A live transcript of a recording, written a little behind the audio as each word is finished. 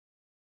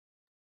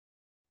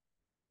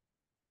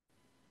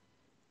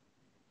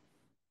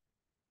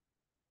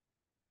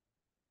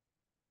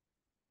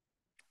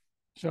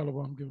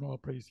Shalom, giving all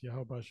praise to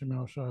Yahweh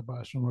Shemal Shai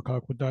Basham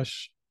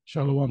Rakakwadash.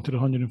 Shalom to the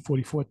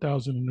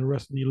 144,000 and the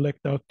rest of the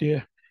elect out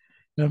there.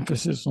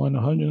 Emphasis on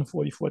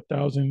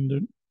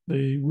 144,000,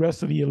 the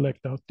rest of the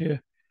elect out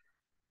there.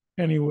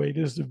 Anyway,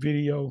 this is a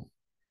video.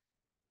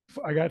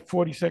 I got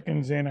 40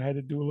 seconds in. I had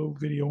to do a little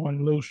video on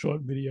a little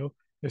short video.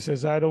 It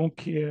says, I don't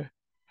care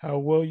how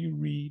well you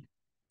read,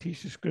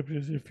 teach the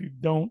scriptures. If you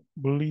don't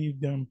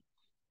believe them,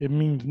 it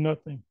means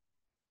nothing.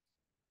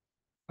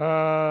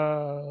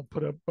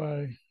 Put up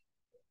by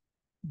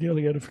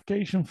Daily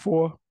Edification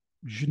 4.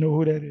 You should know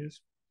who that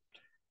is.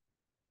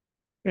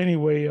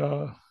 Anyway,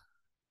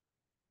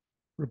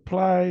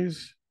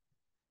 replies.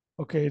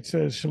 Okay, it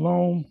says,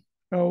 Shalom,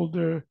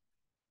 elder.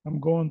 I'm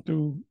going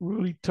through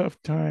really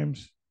tough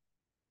times.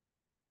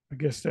 I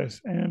guess that's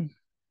N,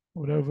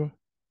 whatever.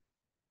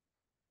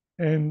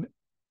 And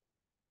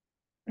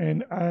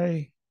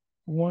I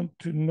want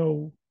to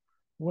know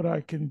what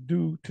I can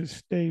do to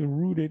stay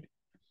rooted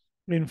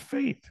in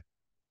faith.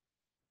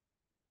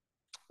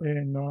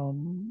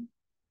 And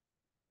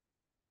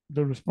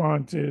the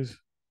response is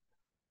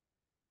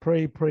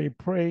pray, pray,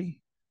 pray,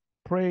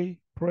 pray,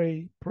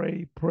 pray,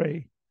 pray,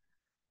 pray.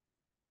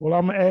 Well,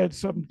 I'm gonna add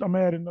something. I'm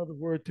gonna add another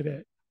word to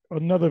that,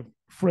 another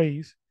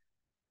phrase.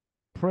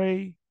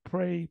 Pray,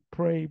 pray,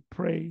 pray,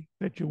 pray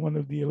that you're one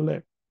of the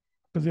elect.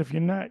 Because if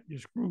you're not, you're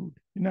screwed.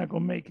 You're not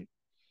gonna make it.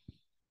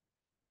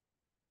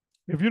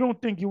 If you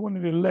don't think you're one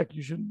of the elect,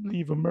 you should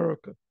leave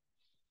America,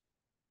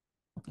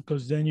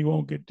 because then you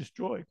won't get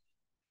destroyed.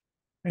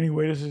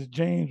 Anyway, this is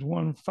James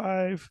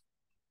 1:5.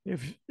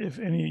 If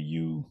any of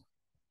you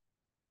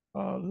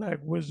lack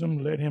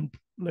wisdom, let him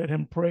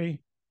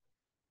pray.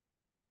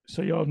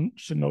 So y'all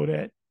should know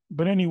that.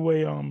 But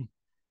anyway,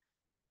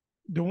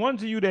 the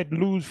ones of you that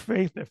lose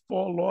faith, that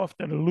fall off,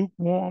 that are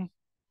lukewarm,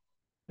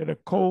 that are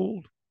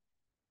cold,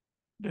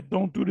 that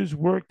don't do this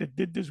work, that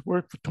did this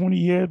work for 20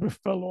 years but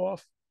fell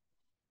off,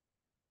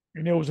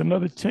 and there was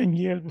another 10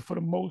 years before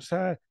the Most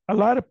High. A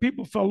lot of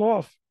people fell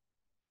off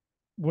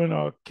when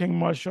King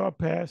Marshall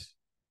passed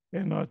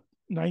in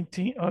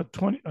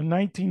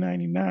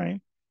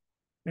 1999,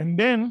 and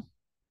then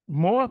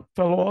more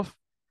fell off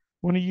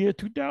when the year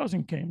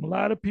 2000 came. A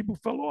lot of people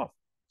fell off.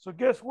 So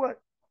guess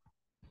what?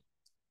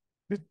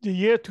 The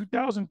year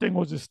 2000 thing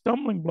was a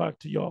stumbling block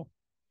to y'all.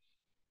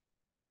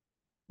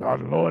 Oh,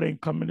 the Lord ain't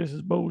coming. This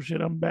is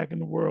bullshit. I'm back in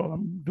the world.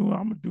 I'm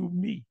gonna do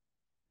me,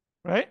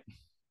 right?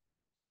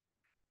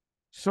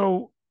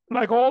 So,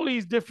 like all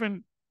these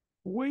different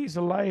ways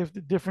of life, the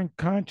different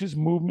conscious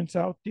movements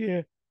out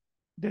there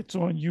that's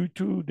on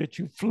YouTube that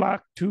you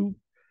flock to,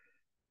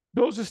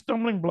 those are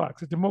stumbling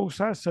blocks that the Most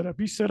High set up.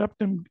 He set up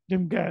them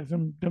guys,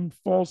 them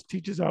false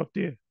teachers out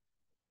there,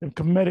 them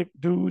Kemetic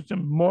dudes,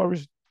 them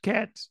Morris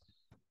cats.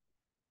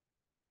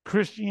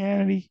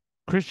 Christianity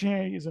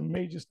is a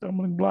major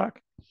stumbling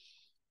block.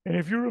 And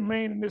if you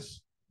remain in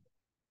this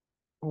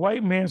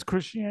white man's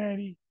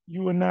Christianity,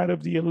 you are not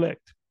of the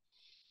elect.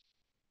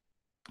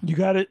 You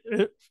got to,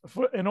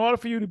 in order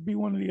for you to be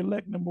one of the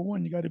elect, number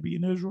one, you got to be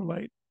an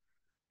Israelite.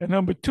 And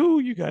number two,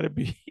 you got to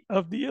be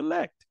of the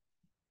elect.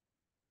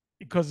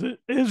 Because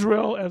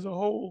Israel as a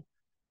whole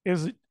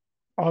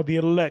are the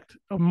elect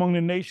among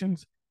the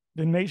nations.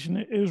 The nation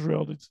of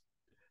Israel,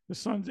 the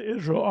sons of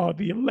Israel are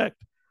the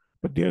elect.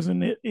 But there's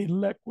an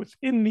elect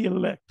within the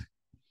elect.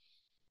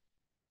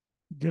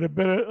 Get a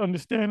better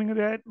understanding of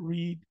that,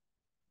 read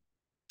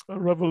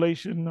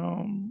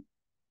Revelation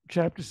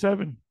chapter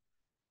 7.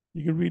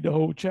 You can read the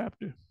whole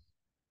chapter.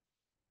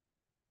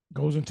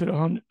 Goes into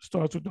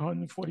starts with the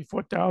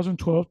 144,000,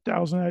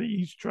 12,000 out of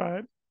each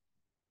tribe.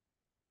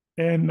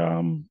 And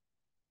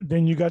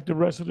then you got the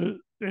rest of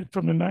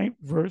from the 9th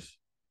verse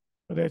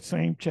of that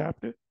same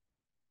chapter.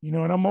 You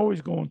know, and I'm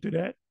always going through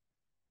that.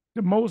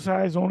 The Most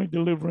High is only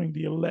delivering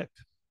the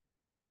elect.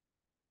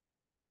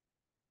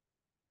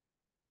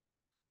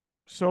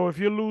 So if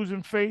you're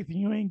losing faith and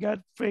you ain't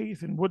got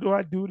faith, and what do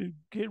I do to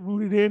get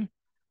rooted in?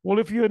 Well,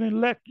 if you're an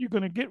elect, you're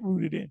going to get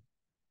rooted in.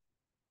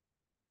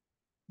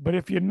 But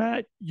if you're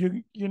not,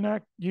 you're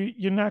not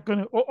going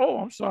to. Oh,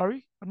 I'm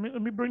sorry. Let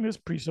me bring this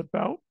precept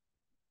out.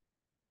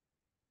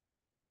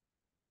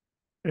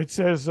 It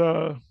says,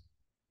 I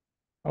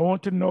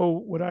want to know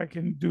what I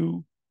can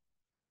do.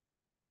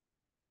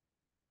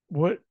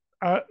 What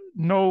I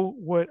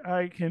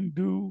can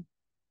do,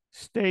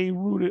 stay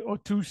rooted, or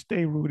to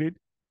stay rooted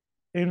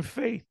in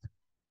faith.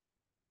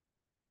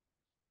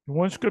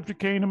 One scripture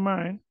came to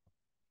mind.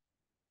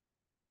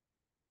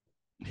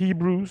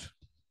 Hebrews.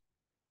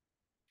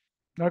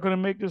 Not going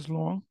to make this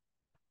long.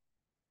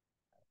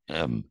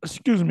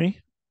 Excuse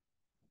me.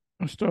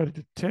 I started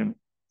at 10.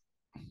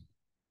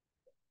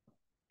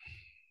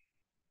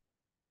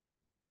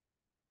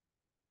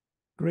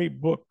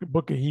 Great book, the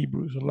book of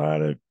Hebrews. A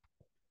lot of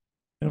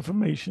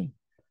information.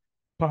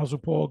 Apostle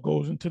Paul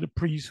goes into the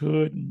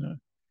priesthood and,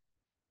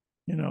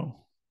 you know,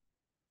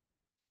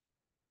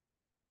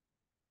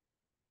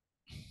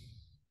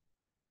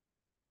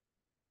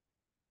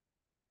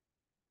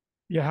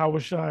 Yahweh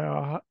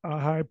Shai, our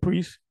high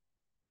priest.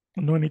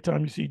 And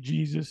anytime you see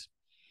Jesus,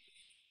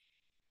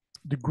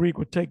 the Greek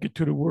would take it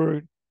to the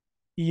word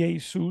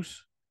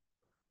Jesus,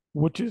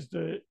 which is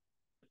the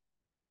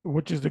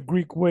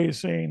Greek way of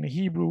saying the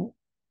Hebrew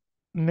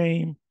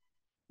name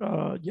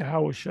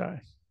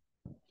Yahushai.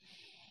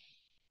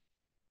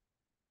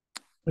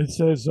 It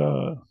says,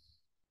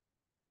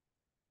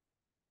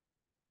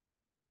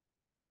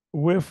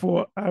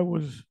 "Wherefore I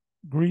was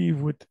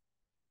grieved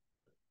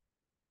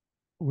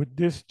with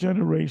this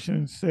generation,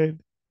 and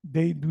said,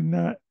 they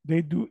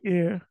do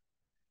err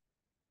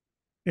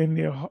in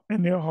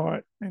their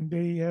heart, and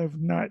they have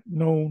not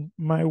known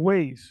my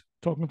ways."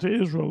 Talking to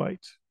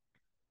Israelites.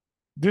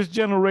 This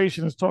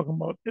generation is talking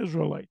about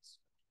Israelites.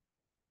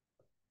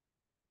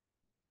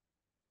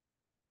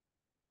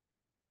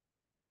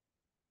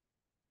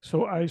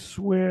 So I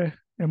swear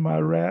in my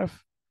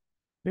wrath,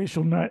 they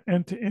shall not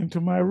enter into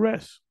my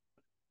rest.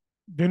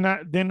 They're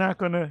not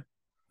gonna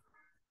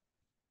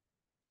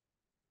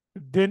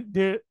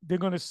they're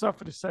gonna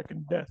suffer the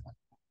second death.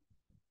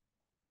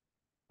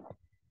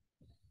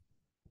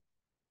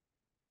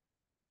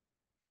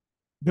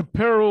 The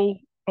peril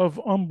of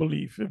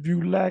unbelief. If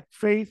you lack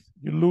faith,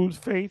 you lose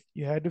faith.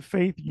 You had the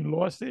faith, you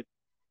lost it,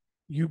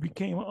 you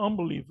became an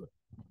unbeliever.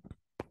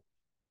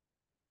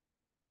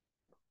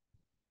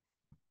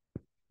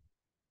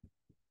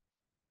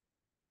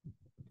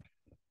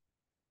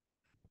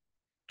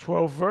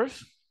 12th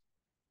verse.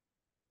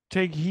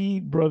 Take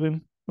heed,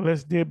 brethren,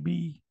 lest there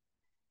be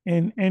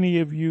in any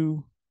of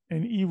you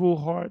an evil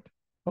heart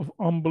of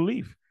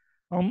unbelief.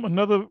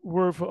 Another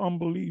word for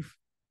unbelief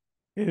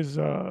is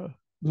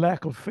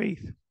lack of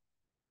faith.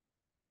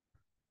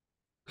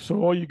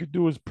 So all you could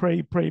do is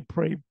pray, pray,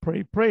 pray,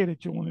 pray, pray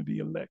that you're one of the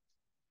elect.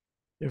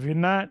 If you're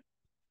not,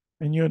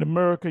 and you're in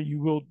America,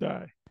 you will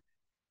die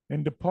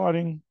and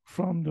departing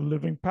from the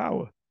living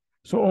power.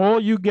 So all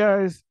you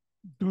guys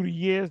through the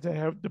years that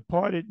have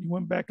departed, you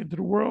went back into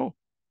the world,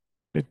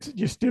 that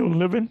you're still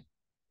living.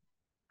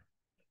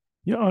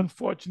 You're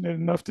unfortunate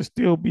enough to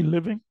still be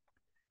living.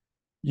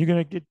 You're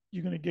gonna get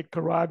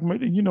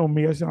karagmat, and you know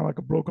me, I sound like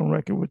a broken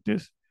record with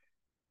this.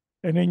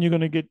 And then you're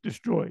gonna get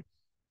destroyed.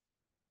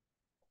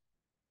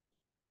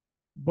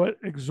 But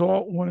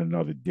exalt one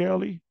another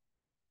daily.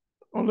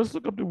 Oh, let's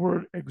look up the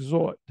word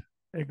exhort.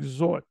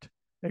 Exhort.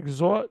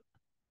 Exhort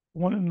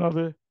one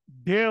another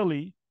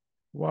daily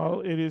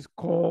while it is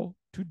called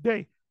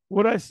today.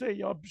 What I say,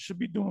 y'all should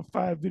be doing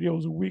 5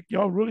 videos a week.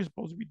 Y'all really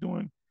supposed to be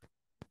doing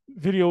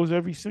videos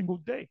every single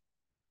day.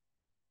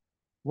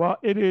 While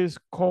it is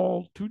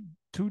called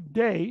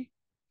today,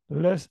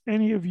 lest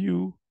any of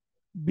you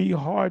be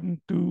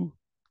hardened through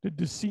the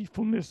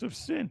deceitfulness of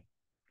sin.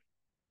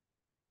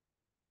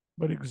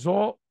 But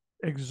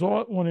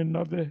exhort one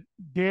another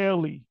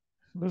daily.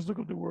 Let's look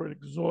at the word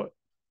exhort.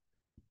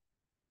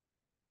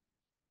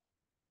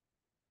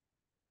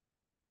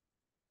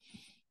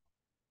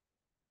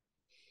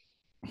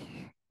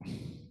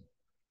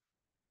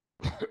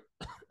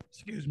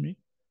 Excuse me.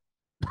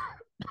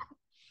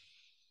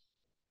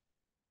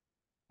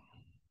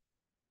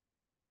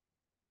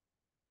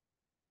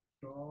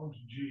 Strong's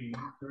G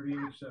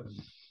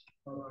 3870.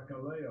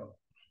 Parakaleo.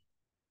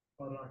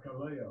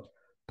 Parakaleo.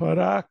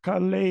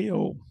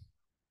 Parakaleo.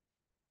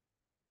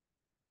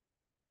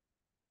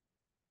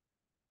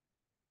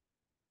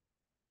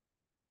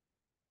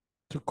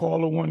 To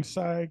call on one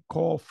side,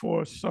 call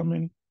for,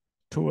 summon,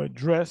 to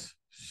address,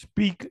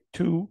 speak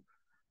to,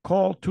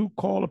 call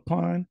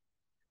upon,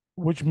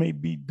 which may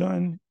be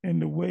done in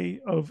the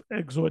way of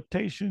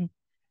exhortation,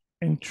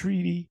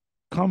 entreaty,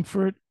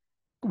 comfort.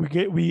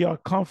 We are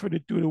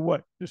comforted through the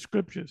what? The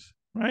scriptures,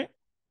 right?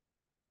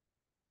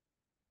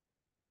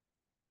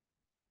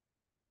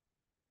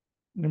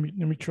 Let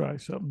me try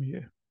something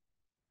here.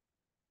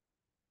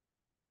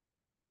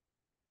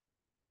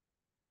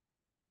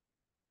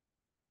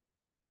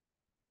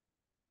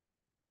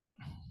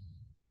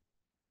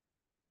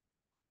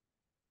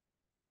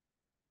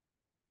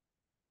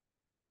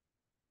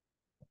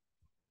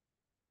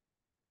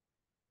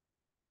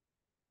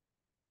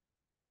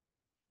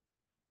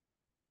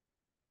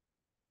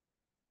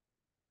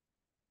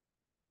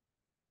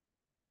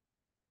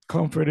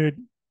 Comforted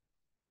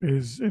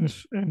is in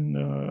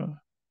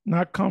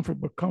not comfort,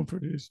 but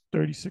comfort is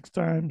 36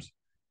 times.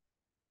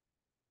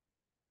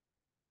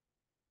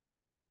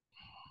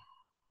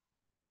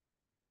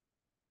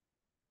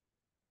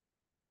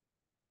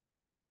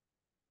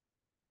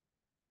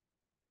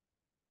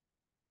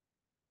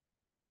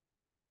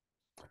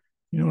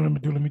 You know what I'm gonna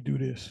do? Let me do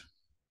this.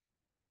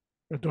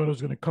 I thought it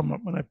was gonna come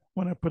up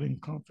when I put in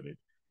comforted.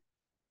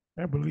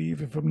 I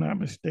believe, if I'm not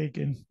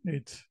mistaken,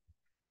 it's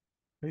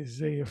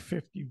Isaiah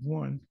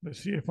 51. Let's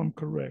see if I'm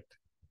correct.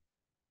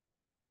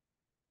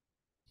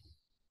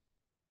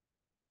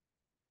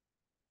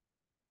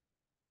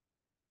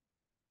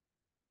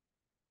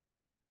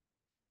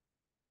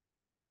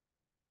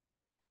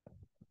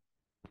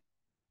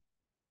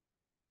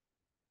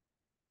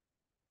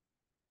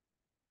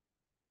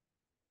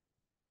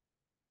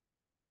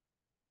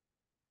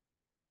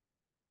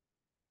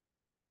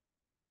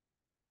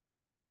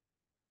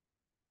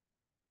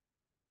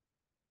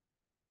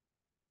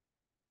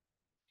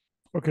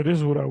 Okay, this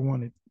is what I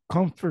wanted.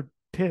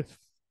 Comforteth.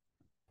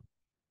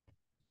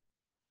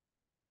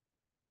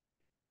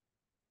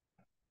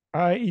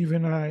 I,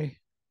 even I,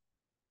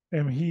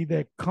 am he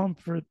that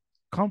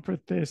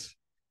comforteth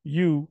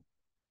you.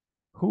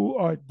 Who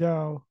art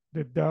thou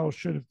that thou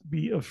shouldst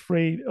be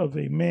afraid of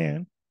a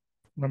man?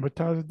 Remember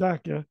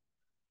Tazadakia,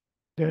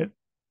 that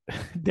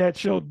that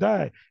shall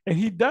die. And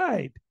he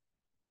died.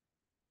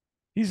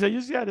 He said,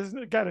 you see how this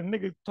got a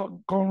nigga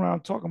going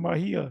around talking about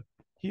he's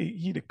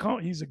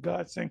a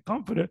God sent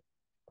comforter.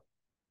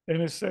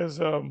 And it says,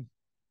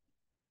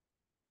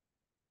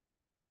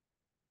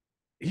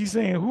 he's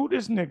saying, who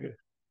this nigga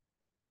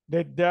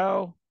that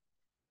thou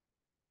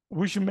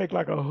we should make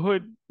like a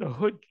hood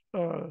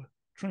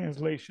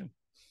translation.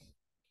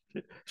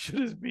 Should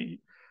this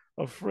be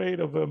afraid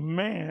of a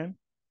man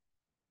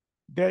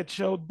that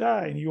shall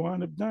die, and you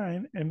wind up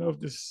dying, and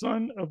of the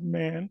Son of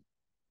Man,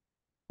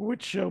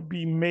 which shall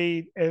be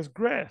made as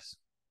grass.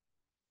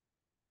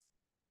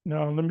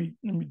 Now let me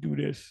do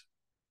this.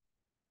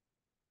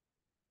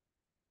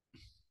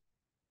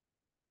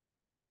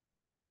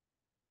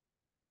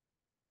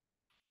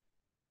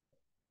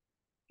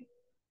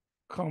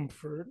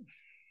 Comfort.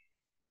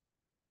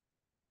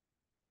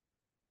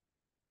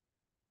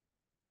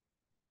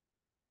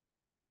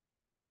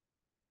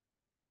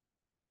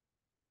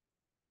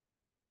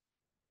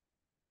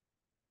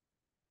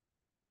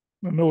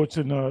 I know it's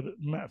in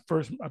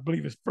first. I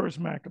believe it's First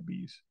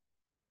Maccabees.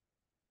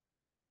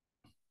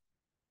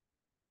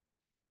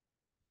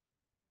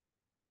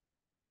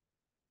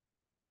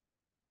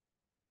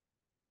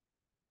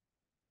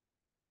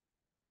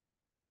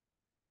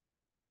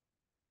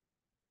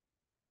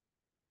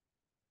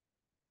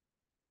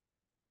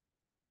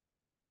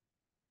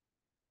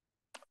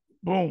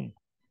 Boom.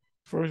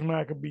 First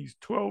Maccabees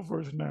 12,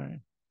 verse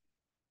 9.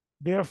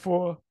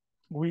 Therefore,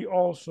 we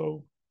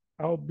also,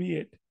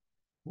 albeit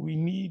we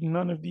need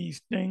none of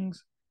these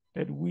things,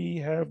 that we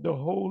have the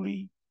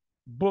holy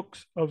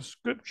books of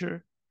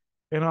Scripture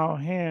in our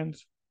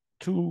hands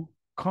to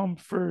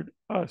comfort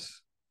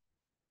us.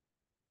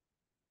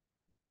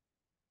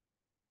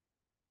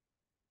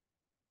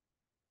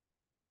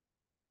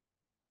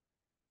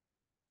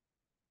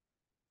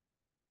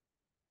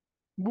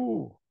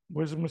 Woo,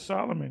 Wisdom of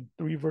Solomon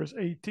 3, verse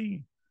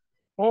 18.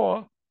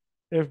 Or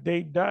if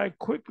they die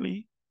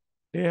quickly,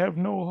 they have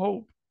no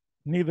hope,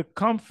 neither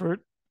comfort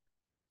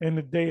in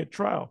the day of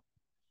trial.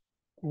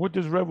 What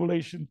does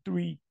Revelation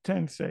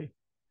 3:10 say?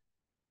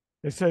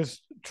 It says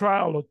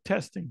trial or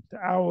testing, the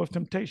hour of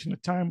temptation, the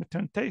time of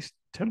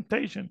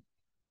temptation.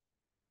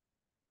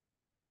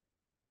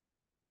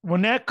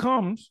 When that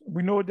comes,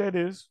 we know what that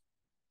is,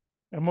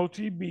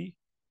 MOTB.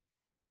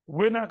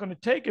 We're not going to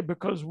take it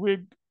because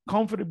we're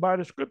comforted by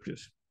the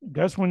scriptures.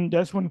 That's when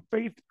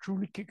faith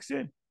truly kicks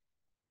in.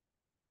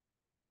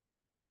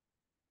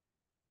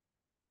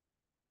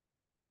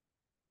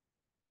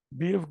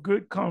 Be of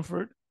good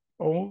comfort,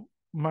 O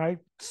my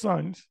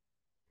sons,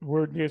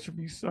 word there should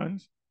be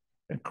sons,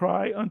 and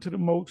cry unto the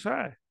Most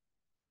High,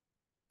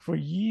 for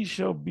ye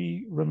shall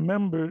be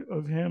remembered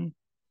of him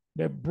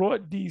that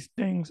brought these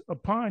things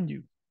upon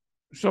you.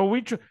 So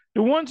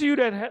the ones of you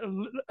that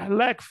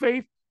lack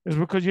faith is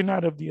because you're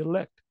not of the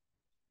elect.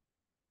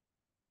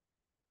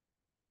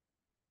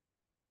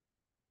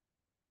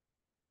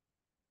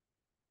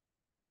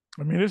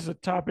 I mean, this is a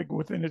topic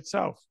within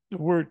itself. The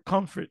word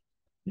comfort,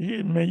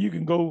 man, you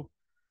can go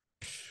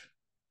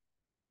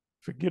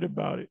forget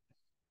about it.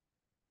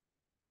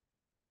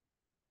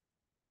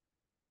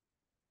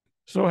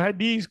 So had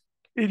these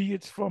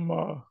idiots from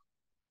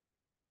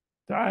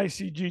the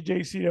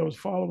ICGJC that was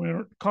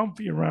following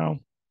Comfy around,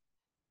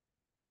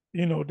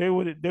 they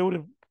would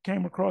have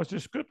came across the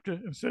scripture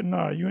and said,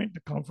 "Nah, you ain't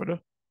the comforter."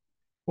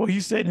 Well, he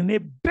said, and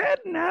it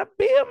better not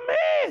be a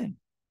man.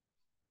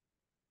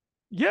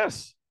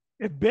 Yes,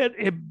 it better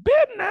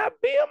not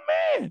be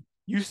a man.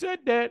 You said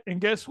that, and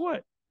guess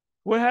what?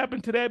 What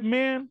happened to that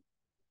man?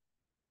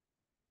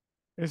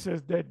 It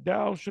says that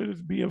thou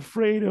shouldst be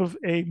afraid of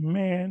a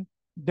man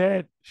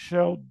that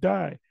shall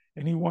die.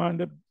 And he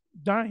wound up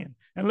dying.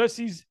 Unless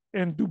he's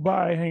in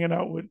Dubai hanging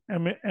out with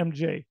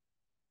MJ,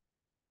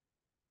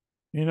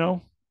 you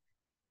know,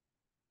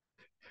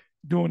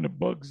 doing the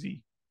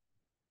Bugsy,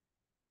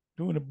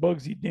 doing the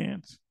Bugsy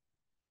dance.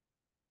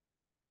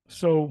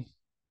 So,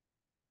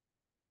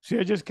 see,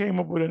 I just came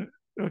up with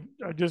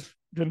I just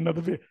did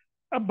another video.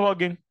 I'm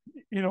bugging,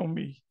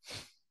 me.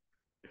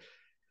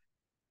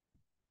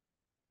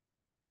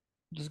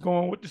 Just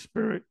going with the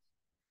spirit.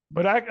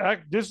 But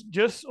I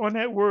just on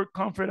that word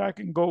comfort, I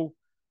can go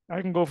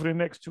for the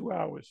next 2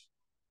 hours.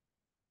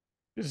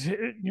 Just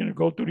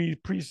go through these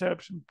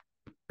precepts and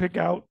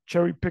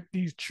cherry pick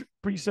these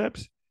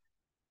precepts.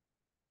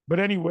 But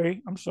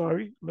anyway, I'm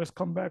sorry. Let's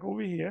come back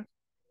over here.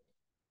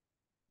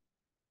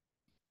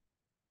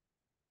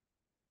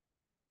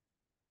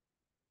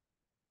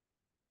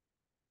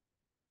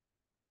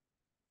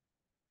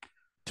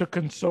 To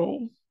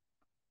console,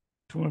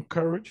 to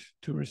encourage,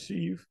 to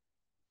receive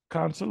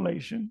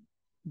consolation,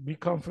 be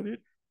comforted,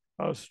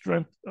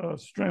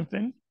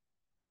 strengthen,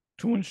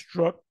 to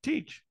instruct,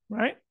 teach,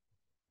 right?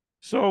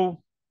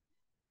 So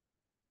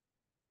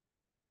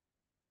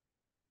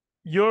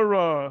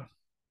your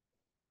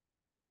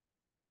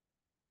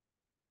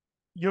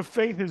your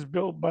faith is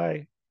built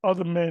by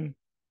other men,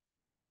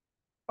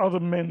 other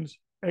men's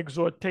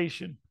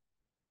exhortation,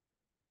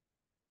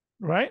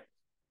 right?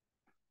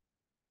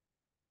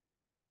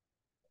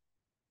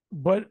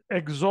 But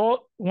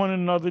exalt one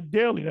another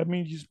daily. That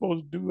means you're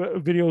supposed to do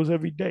videos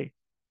every day.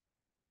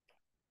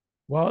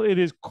 While it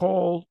is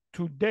called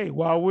today,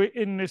 while we're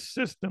in this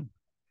system,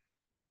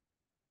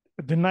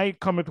 the night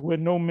cometh where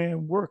no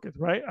man worketh,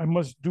 right? I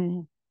must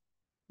do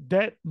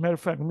that. Matter of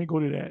fact, let me go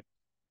to that.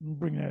 Let me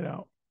bring that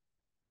out.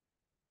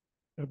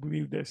 I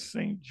believe that's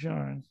St.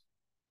 John.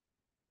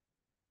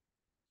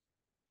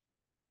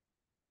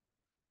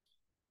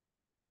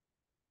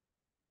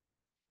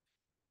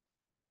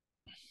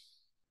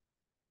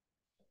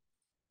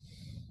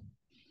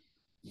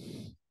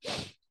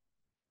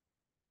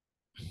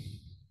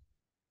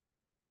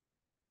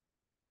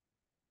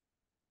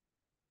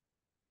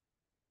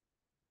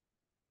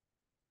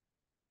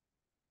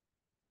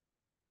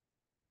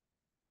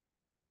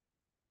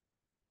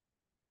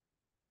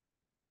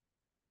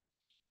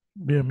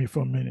 Bear me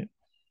for a minute.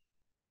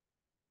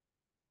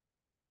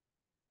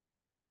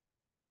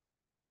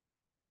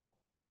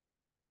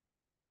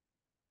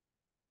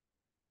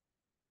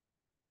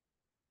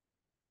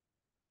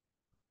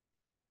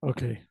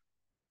 Okay.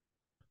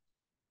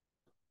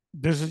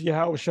 This is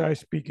Yahweh Shai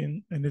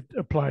speaking, and it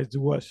applies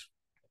to us.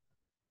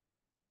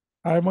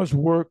 I must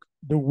work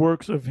the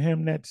works of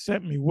him that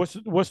sent me. What's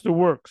the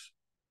works?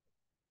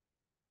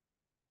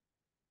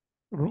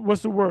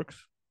 What's the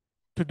works?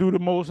 To do the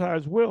Most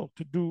High's will,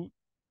 to do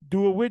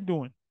what we're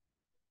doing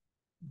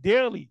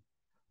daily,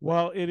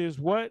 while it is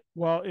what?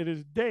 While it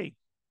is day.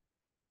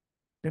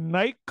 The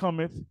night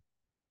cometh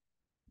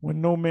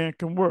when no man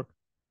can work.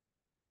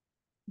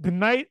 The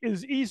night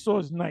is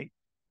Esau's night.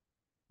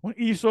 When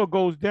Esau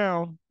goes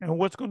down, and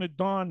what's going to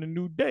dawn the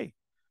new day?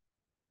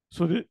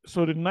 So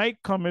the night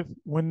cometh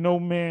when no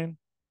man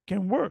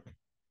can work.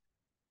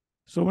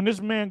 So when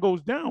this man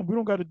goes down, we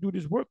don't got to do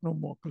this work no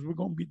more because we're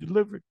going to be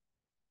delivered.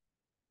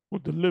 We're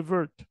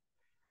delivered.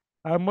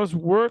 I must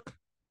work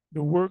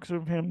the works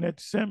of him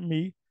that sent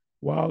me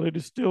while it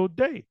is still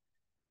day.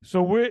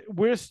 So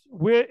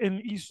we're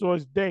in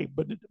Esau's day,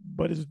 but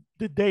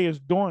the day is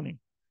dawning,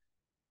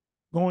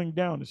 going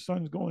down. The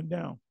sun's going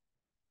down.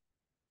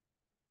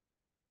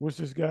 What's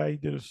this guy? He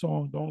did a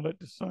song, "Don't Let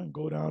the Sun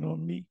Go Down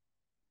on Me."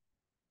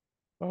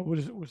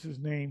 What's his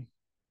name?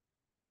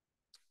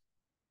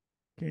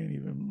 Can't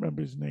even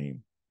remember his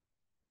name.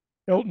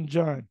 Elton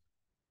John,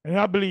 and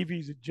I believe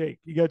he's a Jake.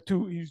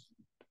 He's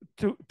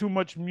too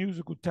much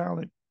musical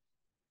talent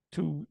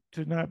to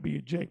not be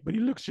a Jake, but he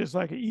looks just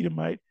like an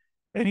Edomite,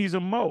 and he's a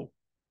Mo.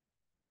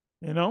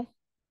 You know,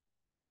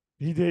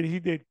 he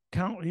did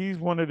count. He's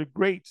one of the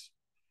greats.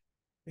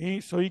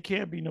 So he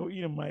can't be no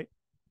Edomite.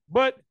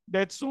 But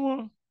that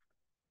song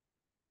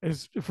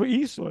is for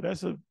Esau.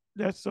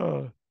 That's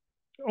a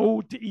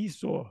ode to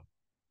Esau.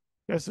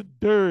 That's a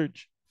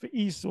dirge for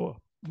Esau.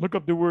 Look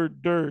up the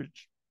word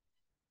dirge.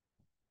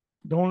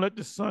 Don't let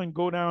the sun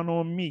go down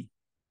on me.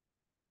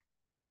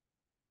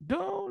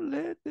 Don't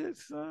let the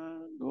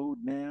sun go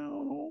down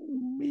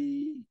on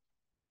me.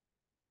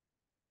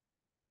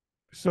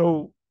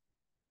 So,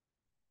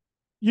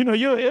 you're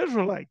an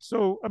Israelite.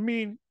 So, I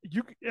mean,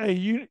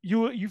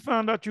 you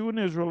found out you were an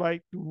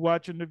Israelite through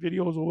watching the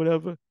videos or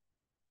whatever,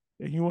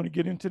 and you want to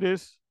get into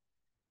this,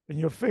 and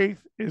your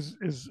faith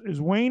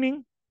is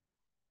waning.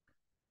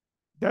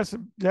 That's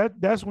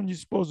when you're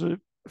supposed to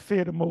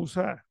fear the Most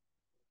High.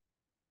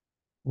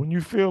 When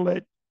you feel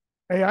that,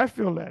 hey, I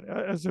feel that.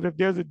 I said if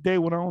there's a day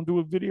when I don't do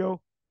a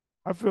video,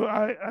 I feel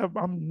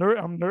I'm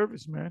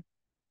nervous, man.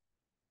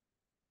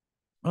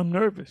 I'm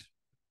nervous.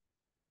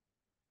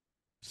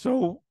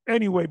 So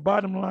anyway,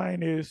 bottom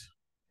line is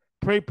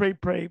pray, pray,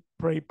 pray,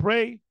 pray,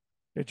 pray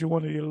that you're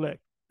one of the elect.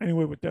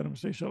 Anyway, with that, I'm gonna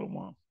say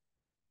shalom.